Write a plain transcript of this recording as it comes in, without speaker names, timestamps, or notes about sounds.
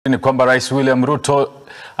Ni kwamba Rais William Ruto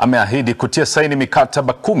ameahidi kutia saini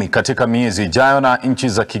mikataba 10 katika miezi ijayo na nchi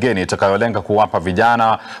za kigeni itakayolenga kuwapa vijana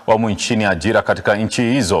wa humu nchini ajira katika nchi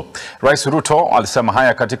hizo. Rais Ruto alisema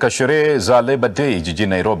haya katika sherehe za Labor Day jijini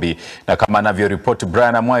Nairobi, na kama anavyoripoti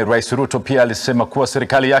Brian, Rais Ruto pia alisema kuwa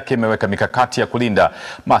serikali yake imeweka mikakati ya kulinda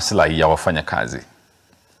maslahi ya wafanyakazi.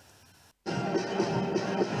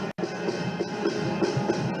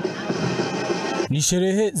 Ni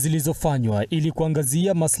sherehe zilizofanywa ili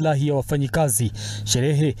kuangazia maslahi ya wafanyikazi,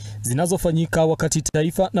 sherehe zinazofanyika wakati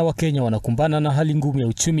taifa na Wakenya wanakumbana na hali ngumu ya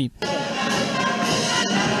uchumi.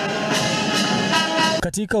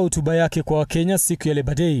 Katika hotuba yake kwa Wakenya siku ya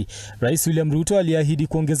Labor Day, Rais William Ruto aliahidi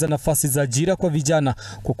kuongeza nafasi za ajira kwa vijana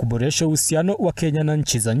kwa kuboresha uhusiano wa Kenya na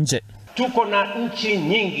nchi za nje. Tuko na nchi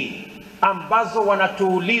nyingi ambazo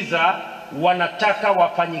wanatuuliza wanataka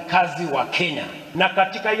wafanyikazi wa Kenya, na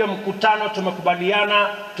katika hiyo mkutano tumekubaliana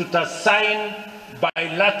tutasign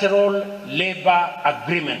bilateral labor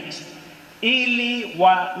agreement ili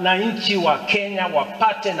wananchi wa Kenya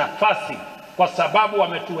wapate nafasi, kwa sababu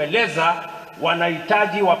wametueleza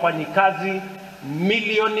wanahitaji wafanyikazi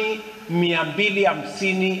milioni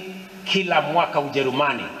 250 kila mwaka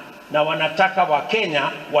Ujerumani, na wanataka wa Kenya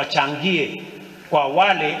wachangie kwa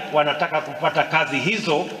wale wanataka kupata kazi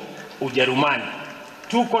hizo Ujerumani.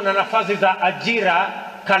 Tuko na nafasi za ajira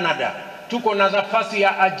Canada, tuko na nafasi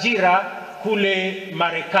ya ajira kule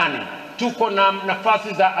Marekani, tuko na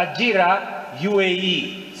nafasi za ajira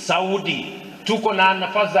UAE, Saudi, tuko na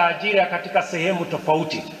nafasi za ajira katika sehemu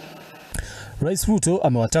tofauti. Rais Ruto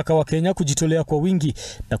amewataka Wakenya kujitolea kwa wingi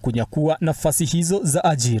na kunyakua nafasi hizo za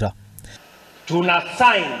ajira. Tuna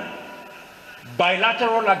sign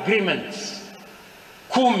bilateral agreements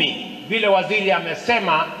 10 vile waziri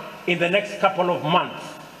amesema in the next couple of months,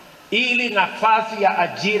 ili nafasi ya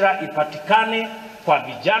ajira ipatikane kwa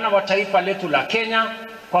vijana wa taifa letu la Kenya,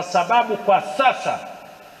 kwa sababu kwa sasa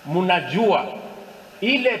mnajua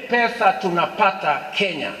ile pesa tunapata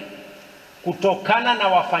Kenya kutokana na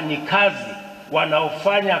wafanyikazi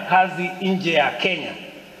wanaofanya kazi nje ya Kenya,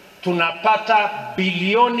 tunapata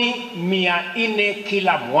bilioni 400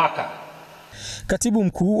 kila mwaka. Katibu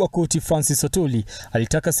mkuu wa koti Francis Otoli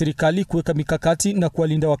alitaka serikali kuweka mikakati na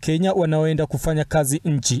kuwalinda Wakenya wanaoenda kufanya kazi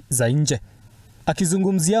nchi za nje.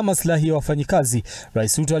 Akizungumzia maslahi ya wafanyikazi,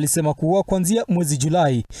 Rais Ruto alisema kuwa kuanzia mwezi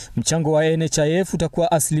Julai mchango wa NHIF utakuwa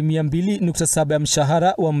 2.7% ya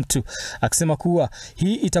mshahara wa mtu, akisema kuwa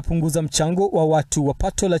hii itapunguza mchango wa watu wa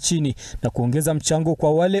pato la chini na kuongeza mchango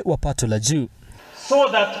kwa wale wa pato la juu, so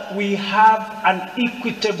that we have an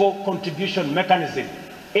equitable contribution mechanism.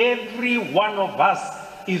 Every one of us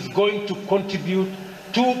is going to contribute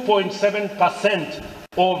 2.7%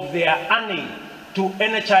 of their earning to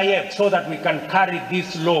NHIF so that we can carry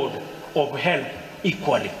this load of help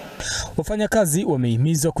equally. Wafanyakazi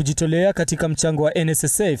wamehimizwa kujitolea katika mchango wa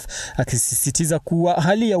NSSF, akisisitiza kuwa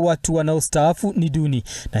hali ya watu wanaostaafu ni duni,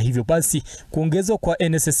 na hivyo basi kuongezwa kwa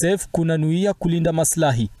NSSF kunanuia kulinda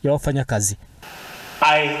maslahi ya wafanyakazi.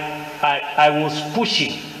 I was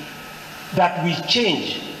pushing that we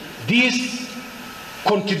change this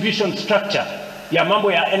contribution structure ya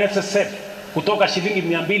mambo ya NSSF kutoka shilingi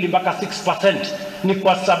 200 mpaka 6%, ni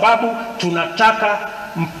kwa sababu tunataka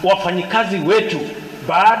wafanyikazi wetu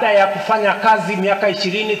baada ya kufanya kazi miaka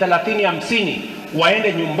 20, 30, 50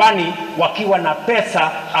 waende nyumbani wakiwa na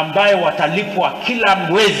pesa ambayo watalipwa kila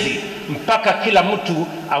mwezi, mpaka kila mtu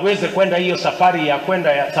aweze kwenda hiyo safari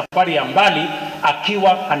ya mbali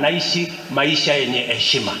akiwa anaishi maisha yenye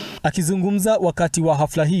heshima. Akizungumza wakati wa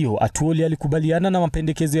hafla hiyo, Atuoli alikubaliana na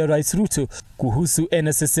mapendekezo ya Rais Ruto kuhusu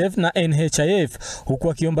NSSF na NHIF,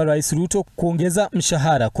 huku akiomba Rais Ruto kuongeza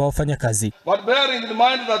mshahara kwa wafanyakazi. But bearing in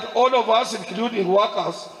mind that all of us, including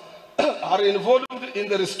workers, are involved in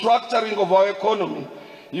the restructuring of our economy,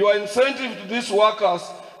 your incentive to these workers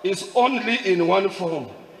is only in one form: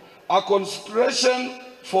 a consideration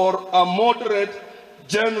for a moderate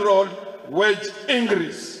general wage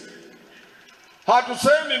increase.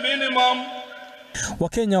 Hatusemi minimum.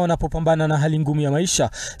 Wakenya wanapopambana na hali ngumu ya maisha,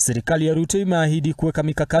 serikali ya Ruto imeahidi kuweka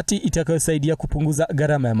mikakati itakayosaidia kupunguza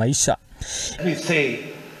gharama ya maisha. We say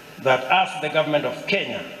that as the government of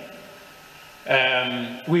Kenya,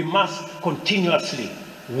 we must continuously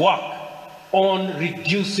work on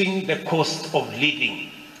reducing the cost of living.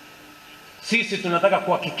 Sisi tunataka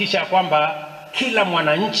kuhakikisha kwamba kila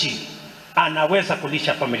mwananchi anaweza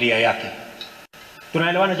kulisha familia yake.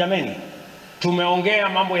 Tunaelewana jameni? Tumeongea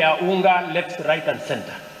mambo ya unga left, right and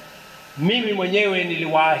center. Mimi mwenyewe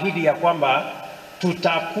niliwaahidi ya kwamba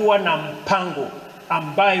tutakuwa na mpango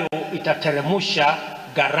ambayo itateremusha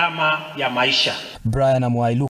gharama ya maisha. Brian